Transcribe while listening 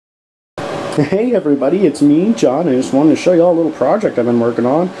Hey everybody, it's me, John. I just wanted to show you all a little project I've been working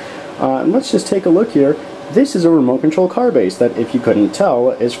on. And let's just take a look here. This is a remote control car base that, if you couldn't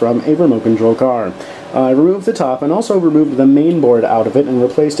tell, is from a remote control car. I removed the top and also removed the main board out of it and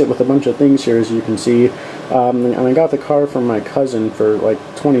replaced it with a bunch of things here, as you can see. And I got the car from my cousin for like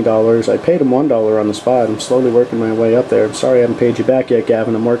 $20. I paid him $1 on the spot. I'm slowly working my way up there. I'm sorry I haven't paid you back yet,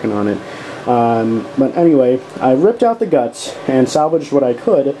 Gavin. I'm working on it. But anyway, I ripped out the guts and salvaged what I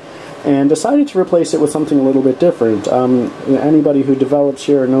could, and decided to replace it with something a little bit different. Anybody who develops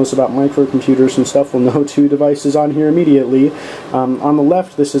here and knows about microcomputers and stuff will know two devices on here immediately. On the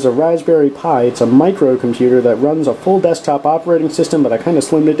left, this is a Raspberry Pi. It's a microcomputer that runs a full desktop operating system, but I kind of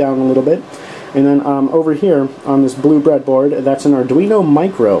slimmed it down a little bit. And then over here, on this blue breadboard, that's an Arduino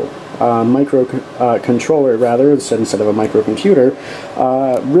controller rather, instead of a microcomputer.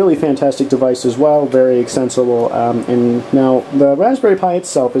 Really fantastic device as well, very extensible. And now the Raspberry Pi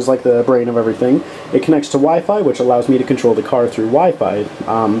itself is like the brain of everything. It connects to Wi-Fi, which allows me to control the car through Wi-Fi.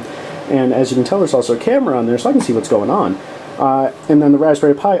 And as you can tell, there's also a camera on there, so I can see what's going on. And then the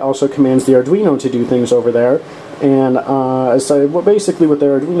Raspberry Pi also commands the Arduino to do things over there. And so basically what the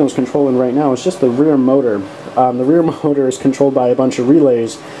Arduino is controlling right now is just the rear motor. The rear motor is controlled by a bunch of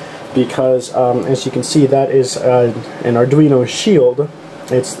relays, because as you can see, that is an Arduino shield.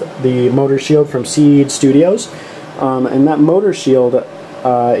 It's the motor shield from Seed Studios, and that motor shield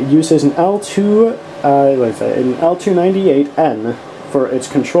uses an L298N for its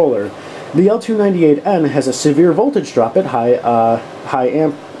controller. The L298N has a severe voltage drop at high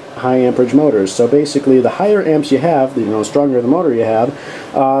amperage motors. So basically, the higher amps you have, the stronger the motor you have,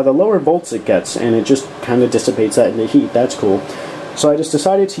 the lower volts it gets, and it just kind of dissipates that into heat. That's cool. So I just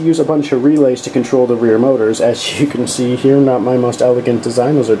decided to use a bunch of relays to control the rear motors. As you can see here, not my most elegant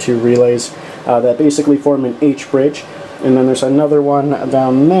design. Those are two relays that basically form an H-bridge. And then there's another one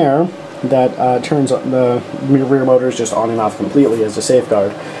down there that turns the rear motors just on and off completely as a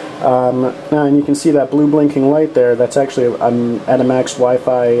safeguard. Now, and you can see that blue blinking light there. That's actually an Edimax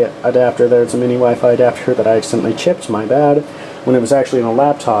Wi-Fi adapter there. It's a mini Wi-Fi adapter that I accidentally chipped, my bad, when it was actually in a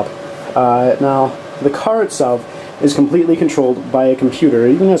laptop. Now, the car itself is completely controlled by a computer.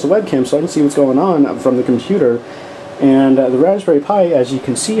 It even has a webcam, so I can see what's going on from the computer. And the Raspberry Pi, as you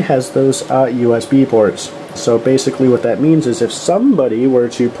can see, has those USB ports. So basically what that means is if somebody were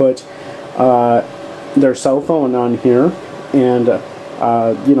to put their cell phone on here and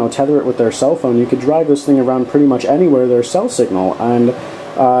tether it with their cell phone, you could drive this thing around pretty much anywhere there's cell signal. And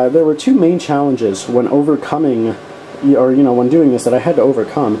there were two main challenges when overcoming, when doing this, that I had to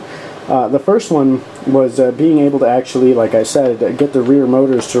overcome. The first one was being able to actually, like I said, get the rear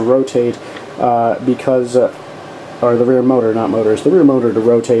motors to rotate or the rear motor, not motors, the rear motor to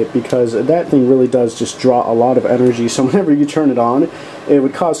rotate, because that thing really does just draw a lot of energy. So whenever you turn it on, it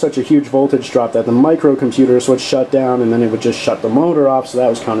would cause such a huge voltage drop that the microcomputers would shut down, and then it would just shut the motor off, so that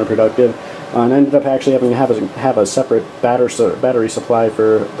was counterproductive. And I ended up actually having to have a separate battery supply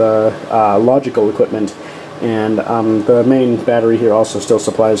for the logical equipment. And the main battery here also still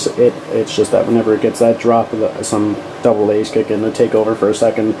supplies it. It's just that whenever it gets that drop, some double A's kick in to take over for a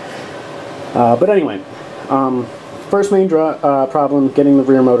second. But anyway, first main problem, getting the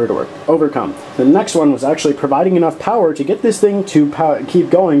rear motor to work, overcome. The next one was actually providing enough power to get this thing to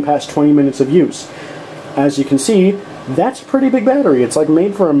keep going past 20 minutes of use. As you can see, that's a pretty big battery. It's like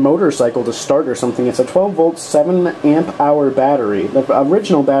made for a motorcycle to start or something. It's a 12-volt, 7-amp-hour battery. The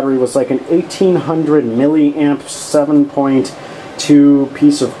original battery was like an 1800 milliamp 7.2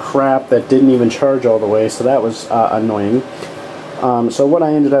 piece of crap that didn't even charge all the way, so that was annoying. So what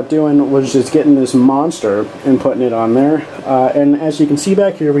I ended up doing was just getting this monster and putting it on there. And as you can see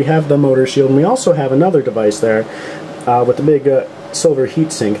back here, we have the motor shield, and we also have another device there with the big silver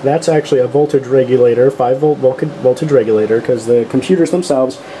heatsink. That's actually a voltage regulator, 5-volt voltage regulator, because the computers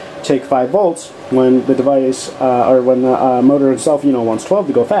themselves take 5 volts when the device, or when the motor itself, wants 12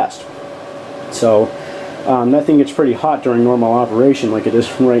 to go fast. So that thing gets pretty hot during normal operation, like it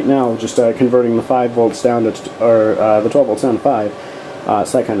is right now, just converting the 5 volts down to, the 12 volts down to 5.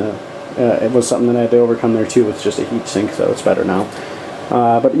 So that kind of, it was something that I had to overcome there too, with just a heatsink, so it's better now.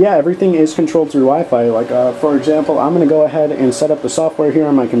 But yeah, everything is controlled through Wi-Fi. Like, for example, I'm going to go ahead and set up the software here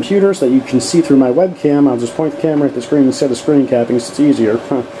on my computer so that you can see through my webcam. I'll just point the camera at the screen instead of screen capping, so it's easier.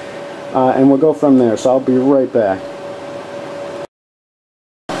 And we'll go from there, so I'll be right back.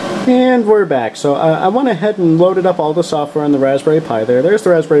 And we're back. So I went ahead and loaded up all the software on the Raspberry Pi there. There's the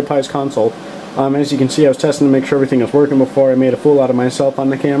Raspberry Pi's console. As you can see, I was testing to make sure everything was working before I made a fool out of myself on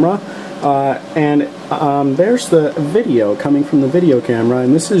the camera. There's the video coming from the video camera,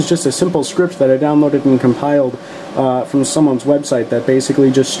 and this is just a simple script that I downloaded and compiled from someone's website that basically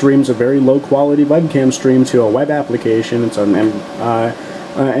just streams a very low-quality webcam stream to a web application. It's an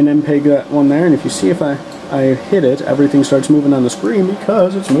MPEG one there, and if you see if I hit it, everything starts moving on the screen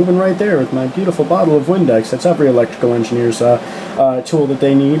because it's moving right there with my beautiful bottle of Windex. That's every electrical engineer's tool that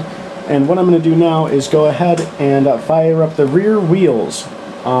they need. And what I'm going to do now is go ahead and fire up the rear wheels.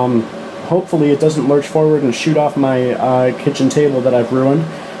 Hopefully it doesn't lurch forward and shoot off my kitchen table that I've ruined.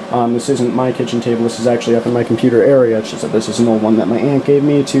 This isn't my kitchen table, this is actually up in my computer area. It's just that this is an old one that my aunt gave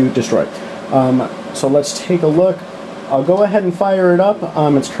me to destroy. So let's take a look. I'll go ahead and fire it up.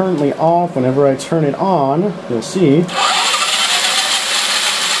 It's currently off. Whenever I turn it on, you'll see.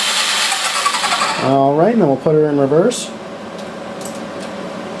 Alright, and then we'll put her in reverse.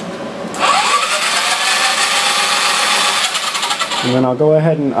 And then I'll go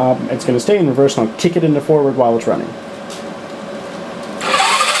ahead and it's going to stay in reverse, and I'll kick it into forward while it's running.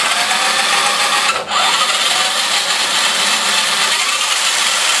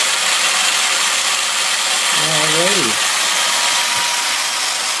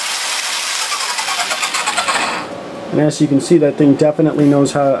 And as you can see, that thing definitely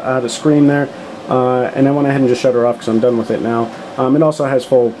knows how to scream there. And I went ahead and just shut her off because I'm done with it now. It also has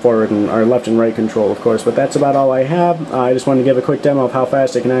full forward or left and right control, of course, but that's about all I have. I just wanted to give a quick demo of how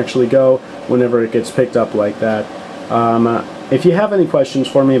fast it can actually go whenever it gets picked up like that. If you have any questions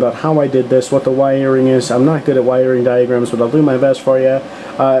for me about how I did this, what the wiring is, I'm not good at wiring diagrams, but I'll do my best for you.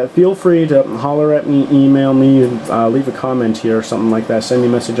 Feel free to holler at me, email me, leave a comment here or something like that, send me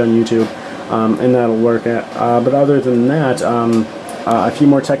a message on YouTube, and that'll work. But other than that, a few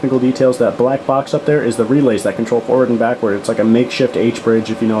more technical details. That black box up there is the relays that control forward and backward. It's like a makeshift H-bridge,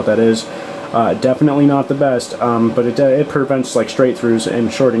 if you know what that is. Definitely not the best, but it prevents like straight-throughs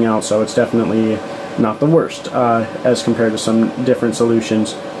and shorting out, so it's definitely not the worst as compared to some different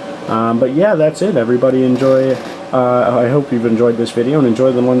solutions. But yeah, that's it. Everybody enjoy. I hope you've enjoyed this video and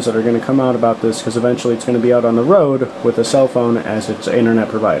enjoy the ones that are going to come out about this, because eventually it's going to be out on the road with a cell phone as its internet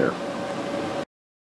provider.